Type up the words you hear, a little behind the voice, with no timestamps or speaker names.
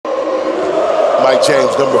Mike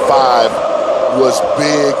James, number 5, was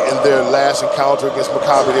big in their last encounter against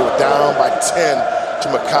Maccabi. They were down by 10 to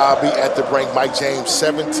Maccabi at the break. Mike James,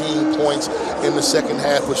 17 points in the second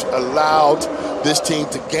half, which allowed this team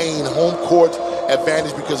to gain home court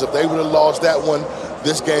advantage, because if they would have lost that one,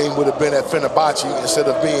 this game would have been at Fenerbahce instead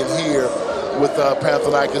of being here with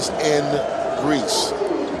Panathinaikos in Greece.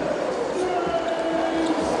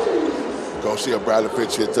 Garcia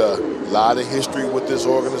Bradovich had a lot of history with this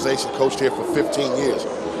organization, coached here for 15 years,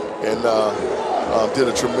 and did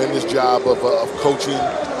a tremendous job of coaching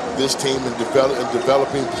this team and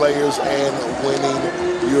developing players and winning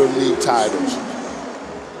EuroLeague titles.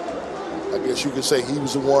 I guess you could say he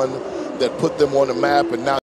was the one that put them on the map, and now